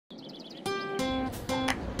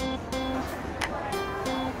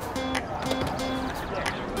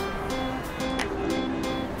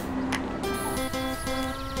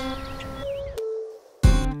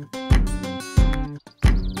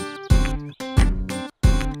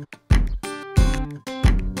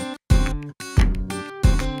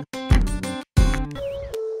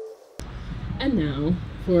And now,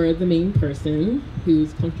 for the main person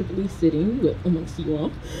who's comfortably sitting amongst you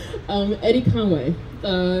all, Eddie Conway.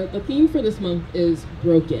 The theme for this month is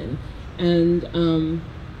broken, and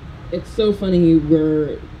it's so funny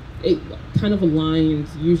where it kind of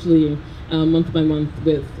aligns usually month by month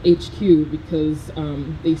with HQ because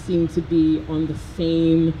they seem to be on the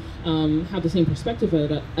same, have the same perspective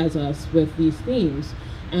as us with these themes.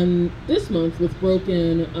 And this month with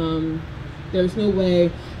broken, there's no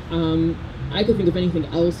way I could think of anything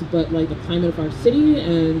else but like the climate of our city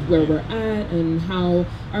and where we're at and how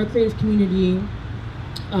our creative community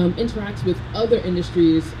interacts with other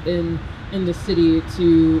industries in the city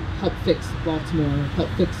to help fix Baltimore, help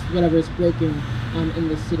fix whatever is broken in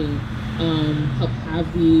the city, help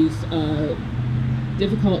have these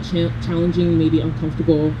difficult, challenging, maybe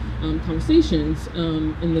uncomfortable conversations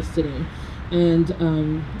in the city. And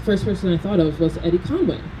first person I thought of was Eddie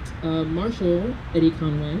Conway, Marshall Eddie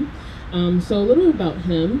Conway. So a little about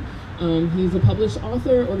him. He's a published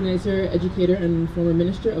author, organizer, educator, and former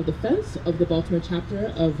Minister of Defense of the Baltimore chapter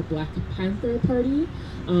of the Black Panther Party.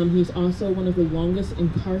 He's also one of the longest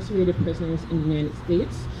incarcerated prisoners in the United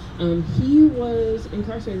States. He was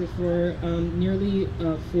incarcerated for nearly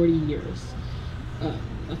 40 years.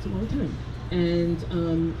 That's a long time. And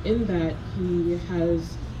in that, he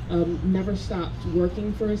has never stopped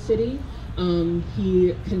working for a city.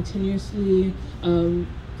 He continuously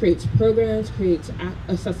creates programs, creates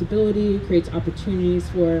accessibility, creates opportunities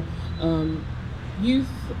for youth,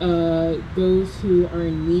 those who are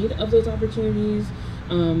in need of those opportunities,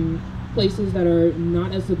 places that are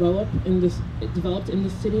not as developed in the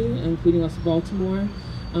city, including us, Baltimore,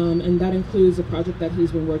 and that includes a project that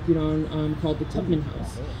he's been working on called the Tubman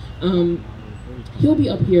House. He'll be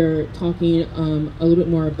up here talking a little bit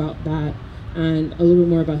more about that and a little bit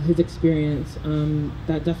more about his experience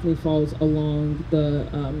that definitely falls along the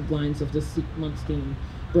lines of this month's theme,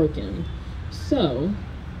 broken. So,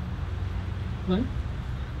 what?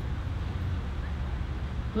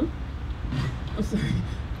 Huh? Oh, sorry.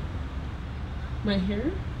 My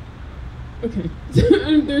hair? Okay.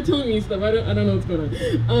 They're telling me stuff. I don't know what's going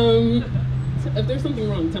on. If there's something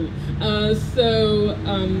wrong, tell me.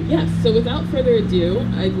 Yes, so without further ado,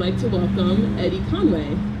 I'd like to welcome Eddie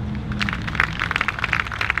Conway.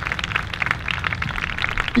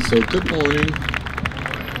 So good morning.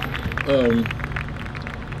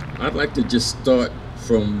 I'd like to just start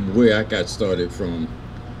from where I got started from.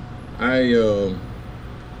 I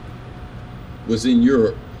was in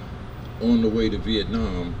Europe on the way to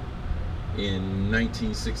Vietnam in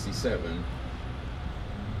 1967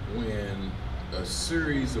 when a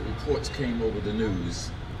series of reports came over the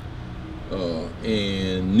news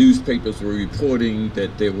and newspapers were reporting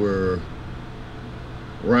that there were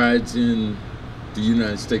riots in the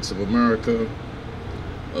United States of America.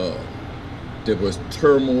 There was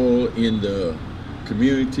turmoil in the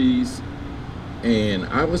communities, and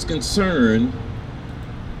I was concerned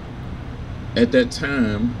at that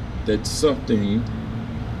time that something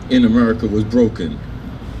in America was broken.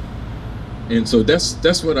 And so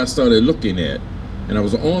that's what I started looking at. And I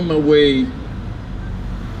was on my way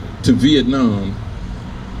to Vietnam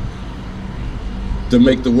to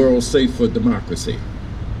make the world safe for democracy.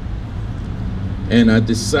 And I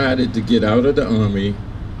decided to get out of the Army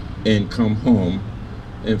and come home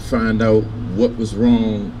and find out what was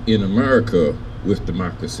wrong in America with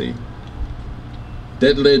democracy.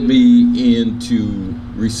 That led me into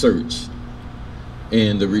research.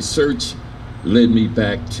 And the research led me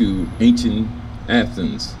back to ancient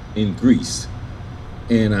Athens in Greece.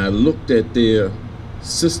 And I looked at their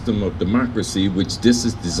system of democracy, which this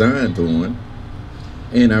is designed on,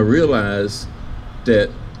 and I realized that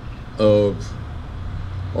of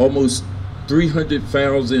almost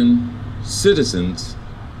 300,000 citizens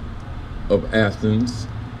of Athens,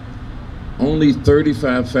 only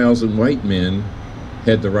 35,000 white men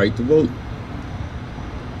had the right to vote.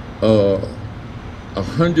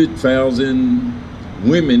 100,000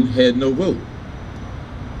 women had no vote.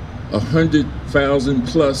 100,000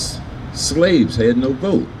 plus slaves had no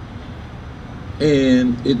vote.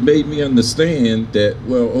 And it made me understand that,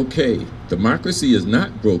 well, okay, democracy is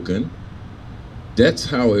not broken. That's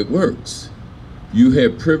how it works. You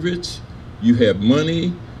have privilege, you have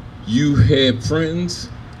money, you have friends,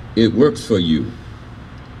 it works for you.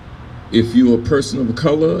 If you're a person of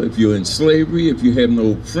color, if you're in slavery, if you have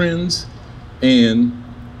no friends, and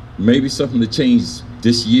maybe something to change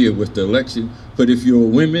this year with the election, but if you're a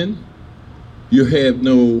woman, you have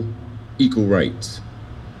no equal rights.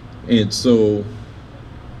 And so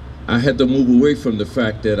I had to move away from the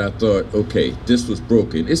fact that I thought, okay, this was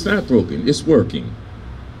broken. It's not broken, it's working.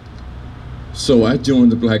 So I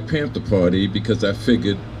joined the Black Panther Party because I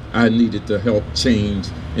figured I needed to help change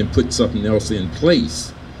and put something else in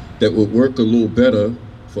place that would work a little better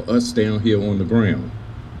for us down here on the ground.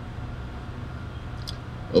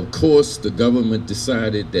 Of course, the government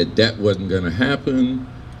decided that that wasn't going to happen.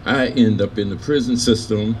 I end up in the prison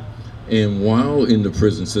system, and while in the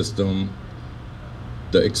prison system,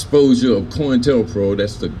 the exposure of COINTELPRO,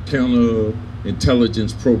 that's the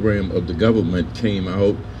counterintelligence program of the government, came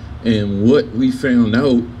out, and what we found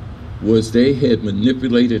out was they had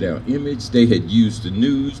manipulated our image, they had used the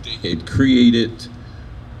news, they had created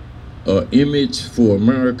an image for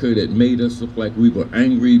America that made us look like we were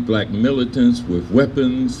angry black militants with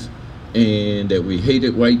weapons and that we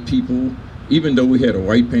hated white people, even though we had a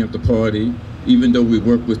White Panther Party, even though we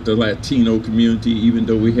worked with the Latino community, even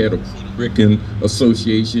though we had a Puerto Rican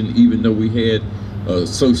association, even though we had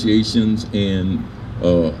associations and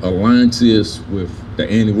alliances with the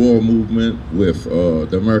anti-war movement, with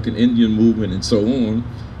the American Indian movement, and so on.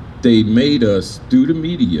 They made us, through the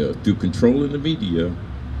media, through controlling the media,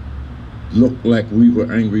 look like we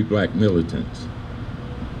were angry black militants.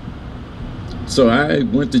 So I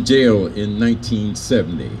went to jail in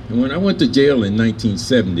 1970. And when I went to jail in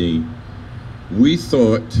 1970, we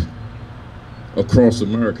thought, across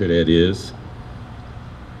America that is,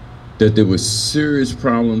 that there were serious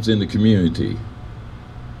problems in the community.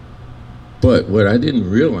 But what I didn't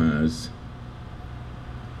realize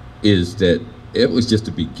is that it was just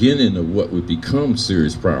the beginning of what would become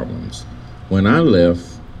serious problems. When I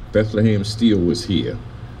left, Bethlehem Steel was here.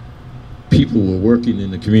 People were working in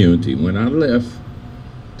the community. When I left,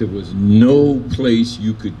 there was no place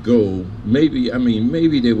you could go. Maybe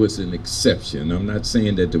there was an exception. I'm not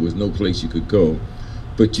saying that there was no place you could go,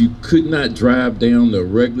 but you could not drive down the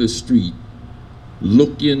regular street,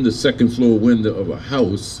 look in the second floor window of a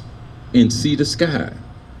house, and see the sky.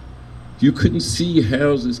 You couldn't see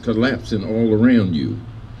houses collapsing all around you.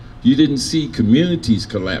 You didn't see communities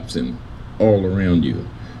collapsing all around you.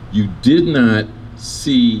 You did not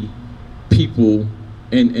see people,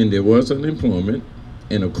 and there was unemployment,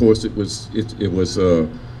 and of course it was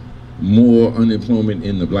more unemployment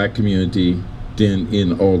in the black community than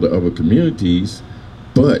in all the other communities,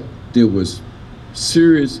 but there was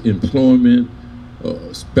serious employment.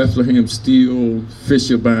 Bethlehem Steel,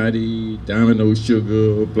 Fisher Body, Domino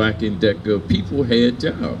Sugar, Black & Decker, people had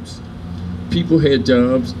jobs. People had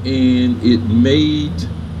jobs, and it made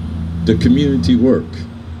the community work.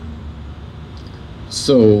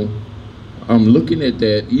 So I'm looking at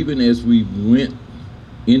that even as we went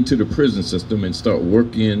into the prison system and start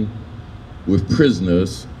working with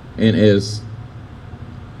prisoners, and as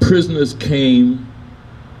prisoners came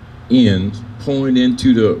in, pouring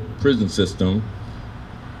into the prison system,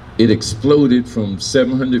 it exploded from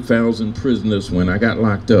 700,000 prisoners when I got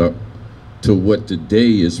locked up to what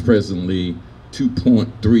today is presently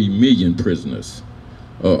 2.3 million prisoners,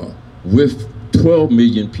 with 12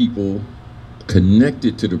 million people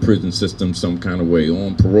connected to the prison system some kind of way,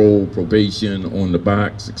 on parole, probation, on the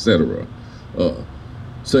box, etc.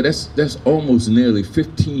 So that's almost nearly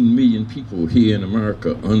 15 million people here in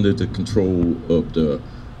America under the control of the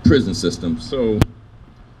prison system. So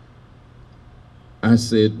I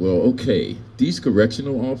said, well, okay, these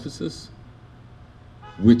correctional officers,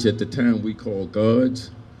 which at the time we called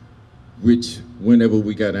guards, which whenever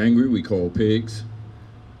we got angry, we called pigs,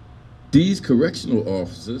 these correctional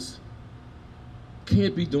officers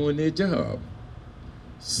can't be doing their job.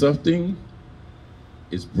 Something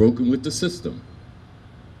is broken with the system.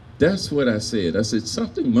 That's what I said. I said,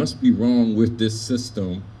 something must be wrong with this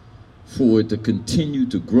system for it to continue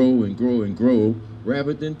to grow and grow and grow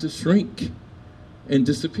rather than to shrink and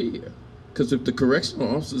disappear. Because if the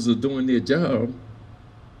correctional officers are doing their job,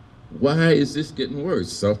 why is this getting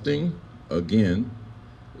worse? Something, again,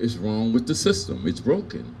 is wrong with the system. It's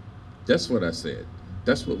broken. That's what I said.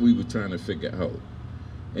 That's what we were trying to figure out.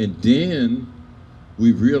 And then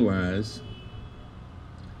we realized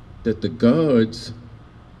that the guards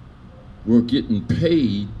were getting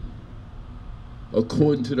paid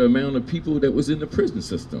according to the amount of people that was in the prison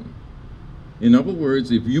system. In other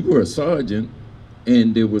words, if you were a sergeant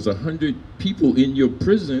and there was 100 people in your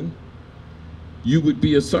prison, you would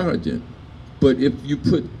be a sergeant. But if you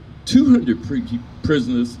put 200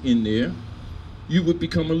 prisoners in there, you would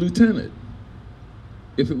become a lieutenant.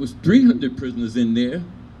 If it was 300 prisoners in there,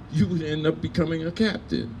 you would end up becoming a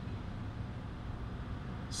captain.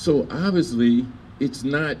 So obviously, it's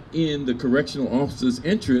not in the correctional officer's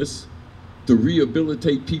interest to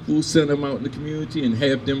rehabilitate people, send them out in the community, and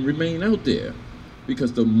have them remain out there.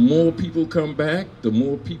 Because the more people come back, the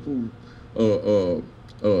more people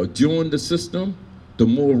join the system, the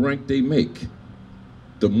more rank they make,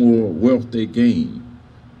 the more wealth they gain,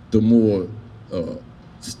 the more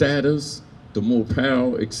status, the more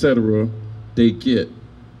power, etc. they get.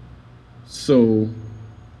 So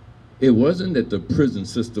it wasn't that the prison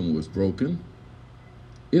system was broken.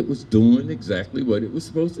 It was doing exactly what it was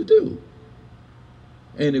supposed to do.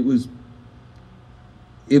 And it was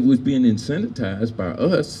being incentivized by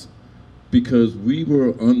us because we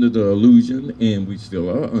were under the illusion, and we still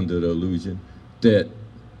are under the illusion, that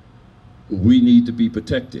we need to be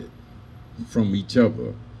protected from each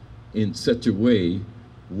other in such a way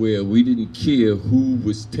where we didn't care who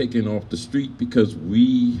was taken off the street because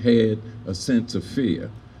we had a sense of fear.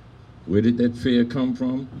 Where did that fear come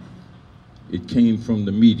from? It came from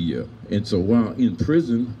the media. And so while in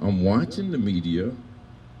prison, I'm watching the media,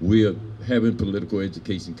 we're having political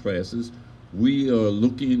education classes, we are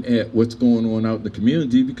looking at what's going on out in the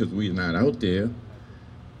community because we're not out there,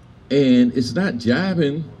 and it's not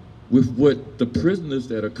jiving with what the prisoners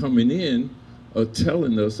that are coming in are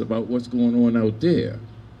telling us about what's going on out there.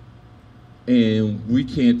 And we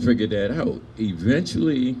can't figure that out.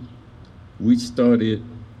 Eventually, we started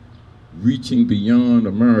reaching beyond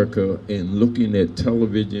America and looking at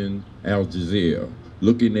television, Al Jazeera,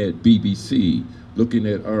 looking at BBC, looking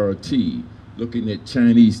at RT, looking at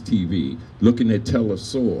Chinese TV, looking at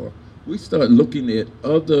Telesur. We start looking at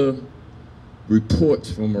other reports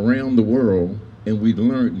from around the world, and we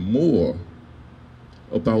learned more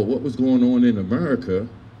about what was going on in America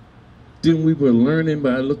than we were learning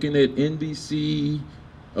by looking at NBC,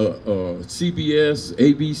 CBS,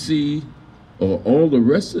 ABC, or all the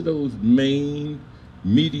rest of those main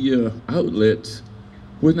media outlets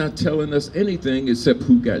were not telling us anything except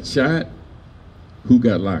who got shot, who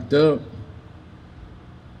got locked up,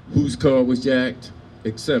 whose car was jacked,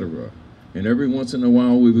 etc. And every once in a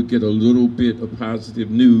while we would get a little bit of positive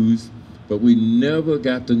news, but we never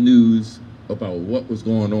got the news about what was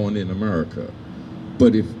going on in America.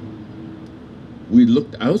 But if we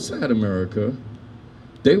looked outside America,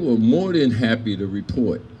 they were more than happy to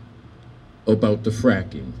report about the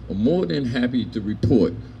fracking, or more than happy to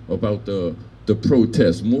report about the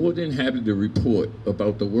protests, more than happy to report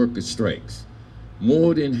about the worker strikes,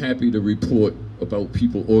 more than happy to report about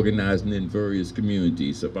people organizing in various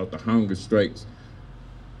communities, about the hunger strikes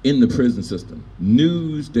in the prison system,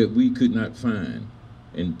 news that we could not find.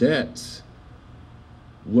 And that's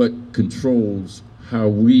what controls how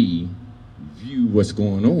we view what's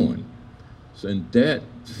going on. So, and that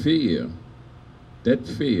fear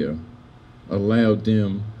allowed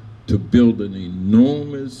them to build an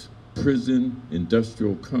enormous prison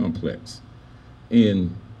industrial complex.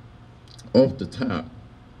 And off the top,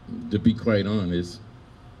 to be quite honest,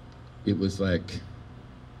 it was like,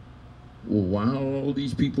 well, why are all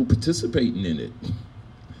these people participating in it?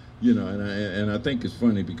 You know, and I think it's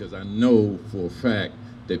funny because I know for a fact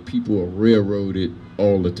that people are railroaded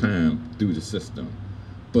all the time through the system.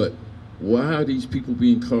 But why are these people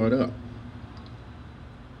being caught up?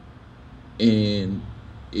 And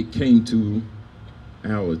it came to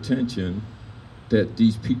our attention that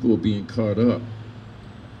these people are being caught up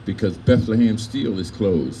because Bethlehem Steel is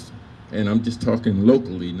closed. And I'm just talking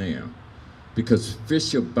locally now, because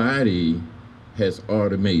Fisher Body has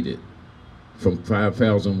automated from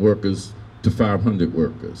 5,000 workers to 500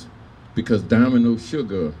 workers, because Domino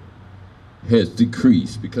Sugar has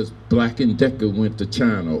decreased, because Black & Decker went to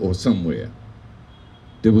China or somewhere.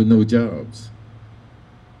 There were no jobs.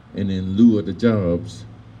 And in lieu of the jobs,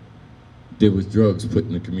 there was drugs put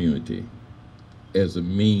in the community as a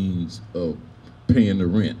means of paying the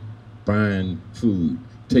rent, buying food,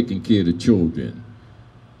 taking care of the children.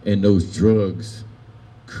 And those drugs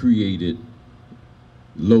created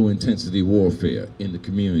low-intensity warfare in the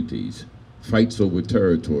communities, fights over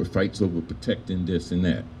territory, fights over protecting this and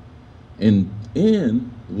that.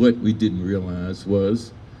 And what we didn't realize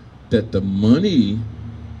was that the money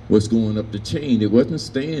was going up the chain. It wasn't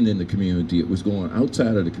staying in the community, it was going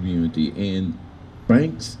outside of the community. And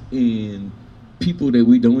banks and people that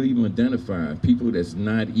we don't even identify, people that's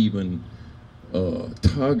not even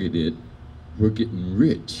targeted, were getting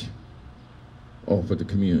rich off of the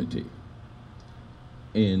community.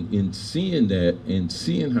 And in seeing that, and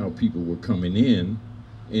seeing how people were coming in,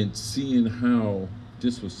 and seeing how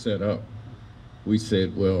this was set up, we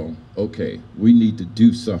said, well, okay, we need to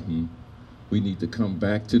do something. We need to come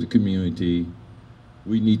back to the community.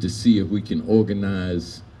 We need to see if we can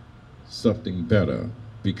organize something better,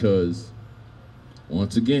 because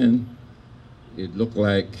once again, it looked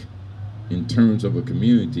like, in terms of a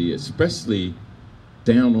community, especially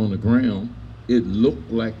down on the ground, it looked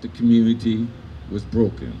like the community was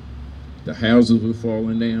broken. The houses were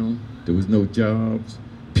falling down. There was no jobs.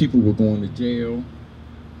 People were going to jail.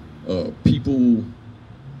 People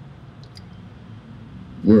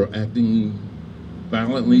were acting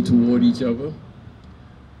violently toward each other.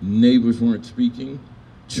 Neighbors weren't speaking.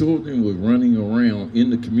 Children were running around in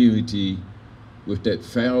the community with that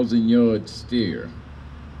 1,000-yard stare,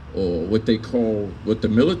 or what the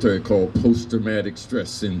military called post-traumatic stress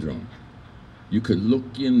syndrome. You could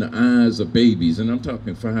look in the eyes of babies, and I'm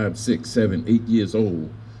talking 5, 6, 7, 8 years old,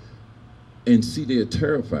 and see they're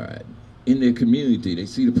terrified in their community. They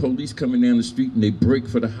see the police coming down the street and they break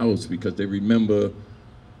for the house because they remember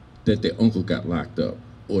that their uncle got locked up,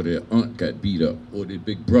 or their aunt got beat up, or their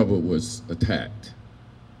big brother was attacked.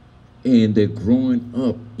 And they're growing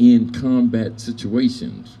up in combat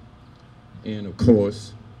situations. And of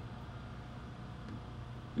course,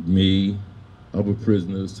 me, other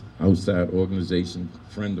prisoners, outside organization,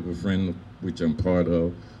 friend of a friend, which I'm part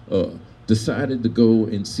of, decided to go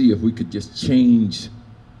and see if we could just change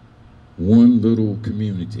one little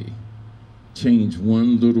community, change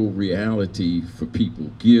one little reality for people,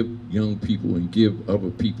 give young people and give other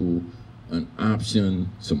people an option,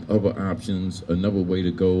 some other options, another way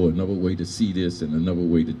to go, another way to see this, and another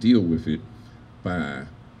way to deal with it by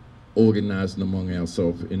organizing among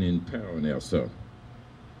ourselves and empowering ourselves.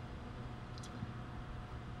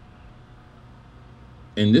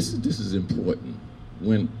 And this is important.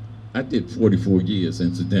 When I did 44 years,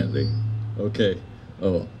 incidentally, okay?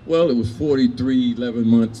 Well, it was 43, 11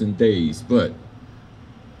 months and days, but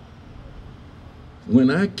when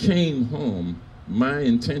I came home, my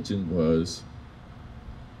intention was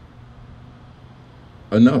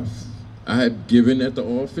enough. I had given at the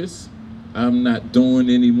office. I'm not doing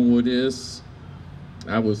any more of this.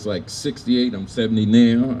 I was like 68, I'm 70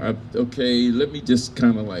 now. Okay, let me just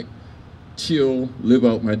kind of like chill, live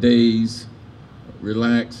out my days,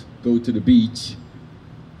 relax, go to the beach.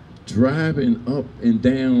 Driving up and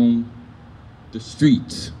down the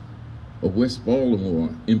streets of West Baltimore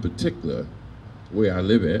in particular, where I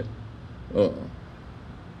live at,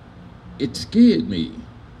 it scared me.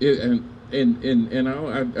 And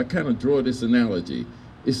I kind of draw this analogy.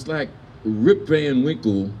 It's like Rip Van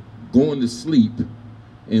Winkle going to sleep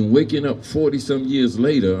and waking up 40-some years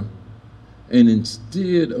later, and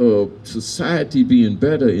instead of society being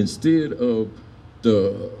better, instead of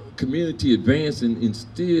the community advancing,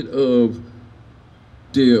 instead of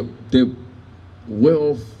their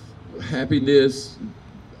wealth, happiness,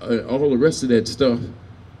 all the rest of that stuff,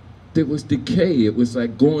 there was decay. It was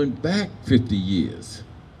like going back 50 years.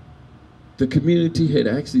 The community had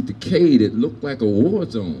actually decayed. It looked like a war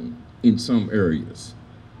zone in some areas.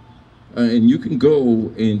 And you can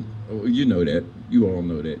go and, you know that, you all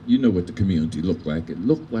know that. You know what the community looked like. It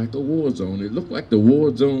looked like a war zone. It looked like the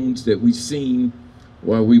war zones that we seen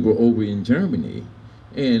while we were over in Germany.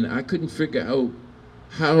 And I couldn't figure out,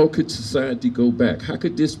 how could society go back? How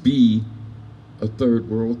could this be a third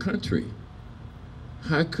world country?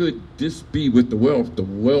 How could this be with the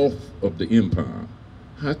wealth of the empire?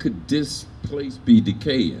 How could this place be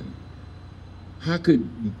decaying? How could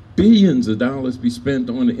billions of dollars be spent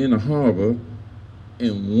on the inner harbor,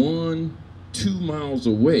 and 2 miles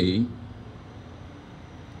away,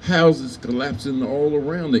 houses collapsing all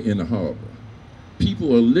around the inner harbor?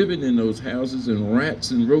 People are living in those houses, and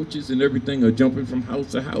rats and roaches and everything are jumping from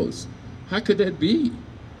house to house. How could that be?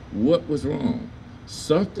 What was wrong?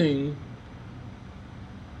 Something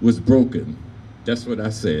was broken. That's what I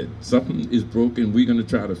said. Something is broken. We're going to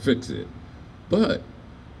try to fix it. But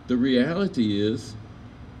the reality is,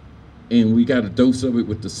 and we got a dose of it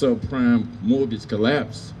with the subprime mortgage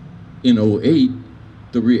collapse in '08,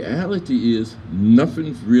 the reality is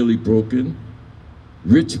nothing's really broken.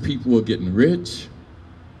 Rich people are getting rich.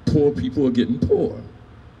 Poor people are getting poor.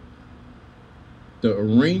 The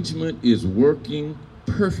arrangement is working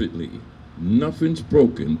perfectly. Nothing's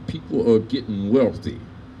broken. People are getting wealthy.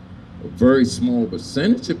 A very small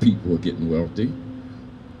percentage of people are getting wealthy,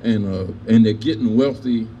 and they're getting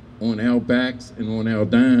wealthy on our backs and on our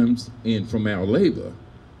dimes and from our labor.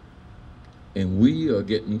 And we are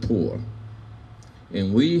getting poor.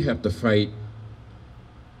 And we have to fight,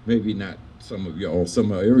 maybe not some of y'all,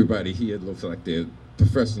 everybody here looks like they're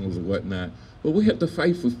professionals or whatnot, but we have to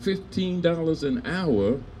fight for $15 an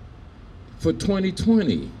hour for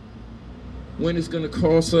 2020, when it's gonna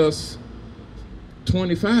cost us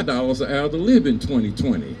 $25 an hour to live in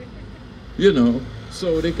 2020. You know,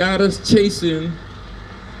 so they got us chasing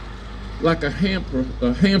like a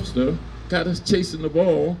hamster, got us chasing the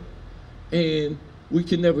ball, and we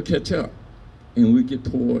can never catch up. And we get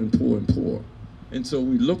poor and poor and poor. And so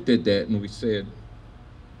we looked at that and we said,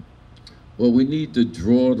 well, we need to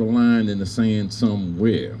draw the line in the sand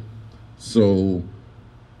somewhere. So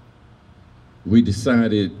we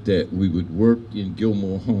decided that we would work in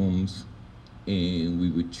Gilmore Homes, and we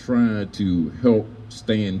would try to help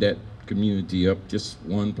stand that community up just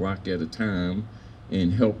one block at a time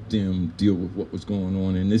and help them deal with what was going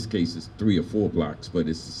on. In this case, it's 3 or 4 blocks, but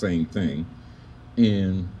it's the same thing.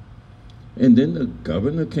 And then the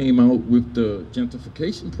governor came out with the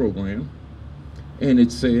gentrification program, and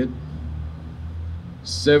it said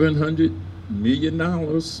 $700 million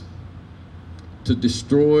to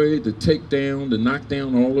destroy, to take down, to knock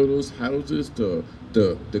down all of those houses, to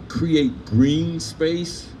create green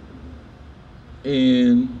space.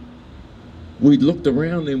 And we looked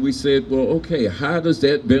around and we said, well, okay, how does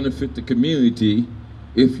that benefit the community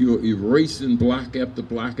if you're erasing block after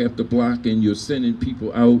block after block, and you're sending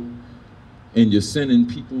people out, and you're sending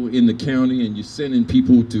people in the county, and you're sending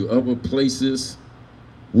people to other places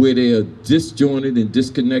where they're disjointed and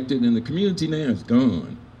disconnected, and the community now is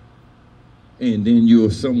gone. And then you're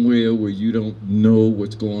somewhere where you don't know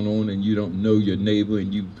what's going on, and you don't know your neighbor,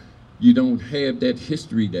 and you don't have that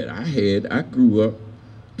history that I had. I grew up,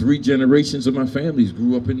 3 generations of my families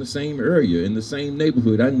grew up in the same area, in the same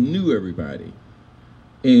neighborhood. I knew everybody.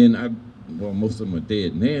 And well, most of them are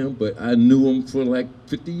dead now, but I knew them for like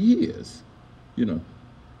 50 years. You know,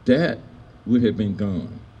 that would have been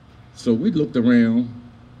gone. So we looked around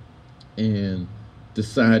and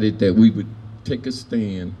decided that we would take a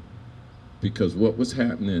stand, because what was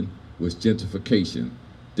happening was gentrification.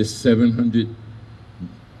 This 700,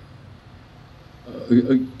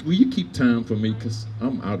 will you keep time for me, because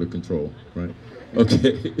I'm out of control, right?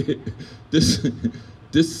 Okay, this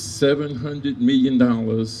 $700 million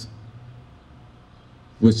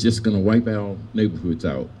was just gonna wipe our neighborhoods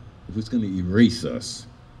out. It was gonna erase us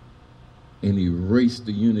and erase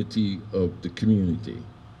the unity of the community.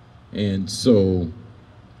 And so,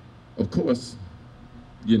 of course,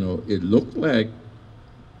 you know, it looked like,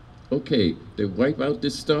 okay, they wipe out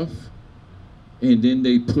this stuff, and then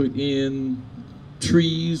they put in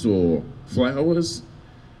trees or flowers,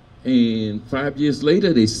 and 5 years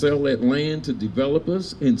later they sell that land to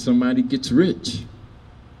developers, and somebody gets rich,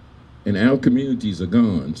 and our communities are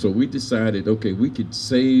gone. So we decided, okay, we could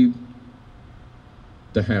save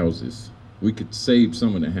the houses. We could save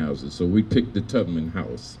some of the houses. So we picked the Tubman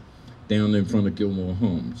house down in front of Gilmore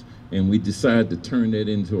Homes, and we decided to turn that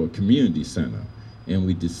into a community center. And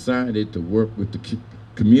we decided to work with the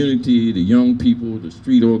community, the young people, the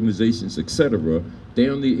street organizations, etc.,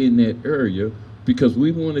 down there in that area, because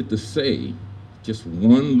we wanted to say, just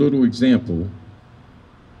one little example,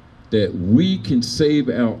 that we can save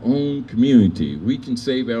our own community. We can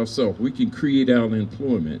save ourselves. We can create our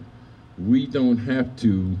employment. We don't have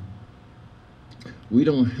to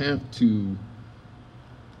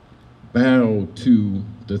bow to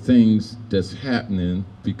the things that's happening,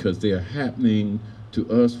 because they're happening to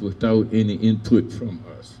us without any input from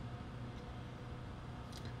us.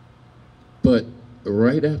 But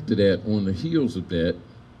right after that, on the heels of that,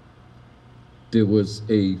 there was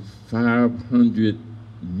a $500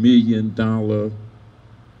 million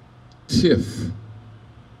TIF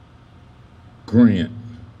grant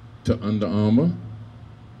to Under Armour,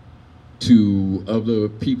 to other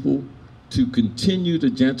people, to continue the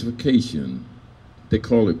gentrification. They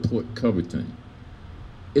call it Port Covington.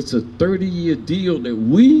 It's a 30-year deal that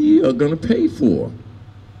we are gonna pay for.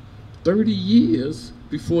 30 years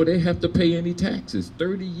before they have to pay any taxes.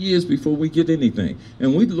 30 years before we get anything.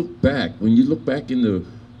 And we look back, when you look back in the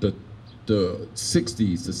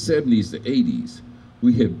 60s, the 70s, the 80s,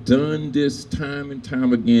 we have done this time and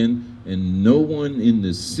time again, and no one in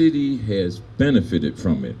the city has benefited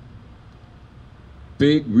from it.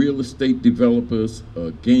 Big real estate developers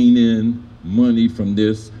are gaining money from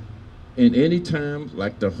this. And anytime,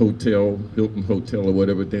 like the hotel, Hilton Hotel or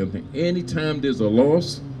whatever damn thing, anytime there's a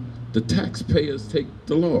loss, the taxpayers take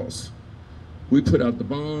the loss. We put out the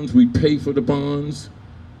bonds, we pay for the bonds,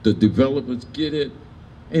 the developers get it.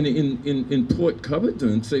 And in Port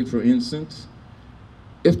Covington, say for instance,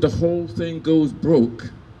 if the whole thing goes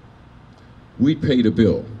broke, we pay the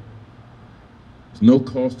bill. There's no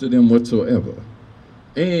cost to them whatsoever.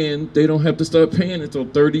 And they don't have to start paying until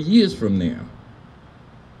 30 years from now.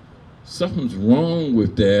 Something's wrong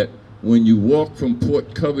with that when you walk from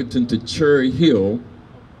Port Covington to Cherry Hill,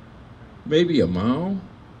 maybe a mile.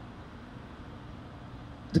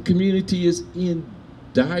 The community is in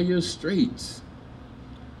dire straits.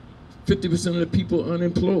 50% of the people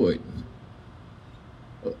unemployed.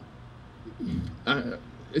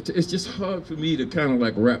 It's just hard for me to kind of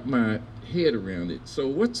like wrap my head around it. So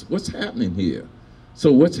what's happening here? So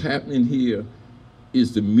what's happening here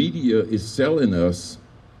is the media is selling us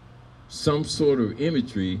some sort of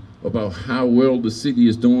imagery about how well the city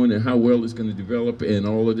is doing and how well it's going to develop and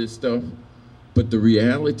all of this stuff. But the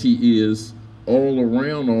reality is, all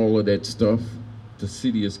around all of that stuff, the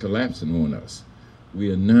city is collapsing on us.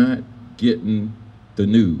 We are not getting the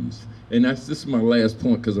news. And this is my last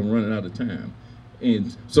point because I'm running out of time.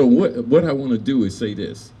 And so what I want to do is say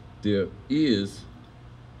this. There is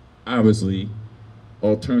obviously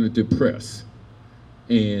alternative press.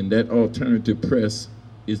 And that alternative press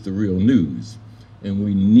is the real news. And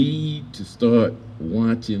we need to start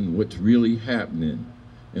watching what's really happening.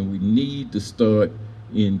 And we need to start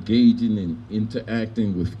engaging and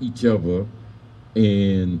interacting with each other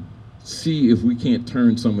and see if we can't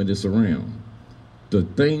turn some of this around. The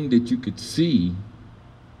thing that you could see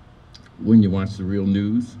when you watch the real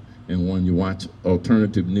news and when you watch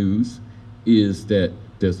alternative news is that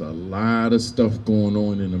there's a lot of stuff going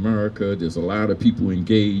on in America. There's a lot of people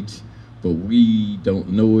engaged, but we don't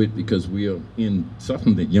know it because we are in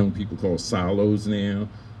something that young people call silos now.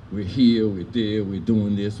 We're here, we're there, we're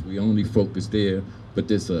doing this, we only focus there, but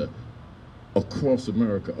there's across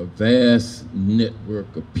America, a vast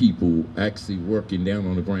network of people actually working down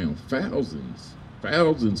on the ground. Thousands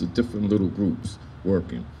of different little groups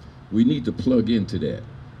working. We need to plug into that.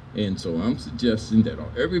 And so I'm suggesting that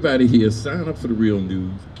everybody here sign up for the real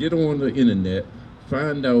news, get on the internet,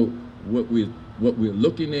 find out what we're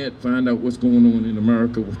looking at, find out what's going on in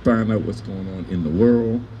America, find out what's going on in the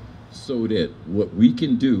world, so that what we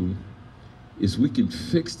can do is we can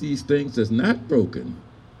fix these things that's not broken.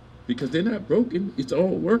 Because they're not broken, it's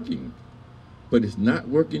all working. But it's not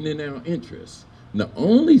working in our interest. And the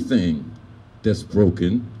only thing that's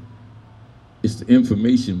broken is the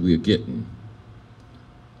information we're getting.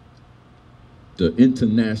 The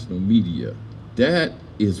international media, that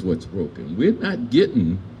is what's broken. We're not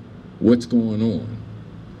getting what's going on.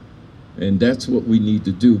 And that's what we need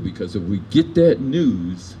to do, because if we get that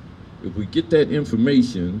news, if we get that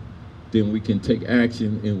information, then we can take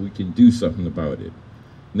action and we can do something about it.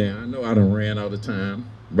 Now, I know I done ran out of time,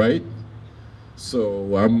 right?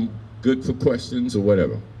 So I'm good for questions or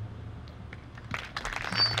whatever.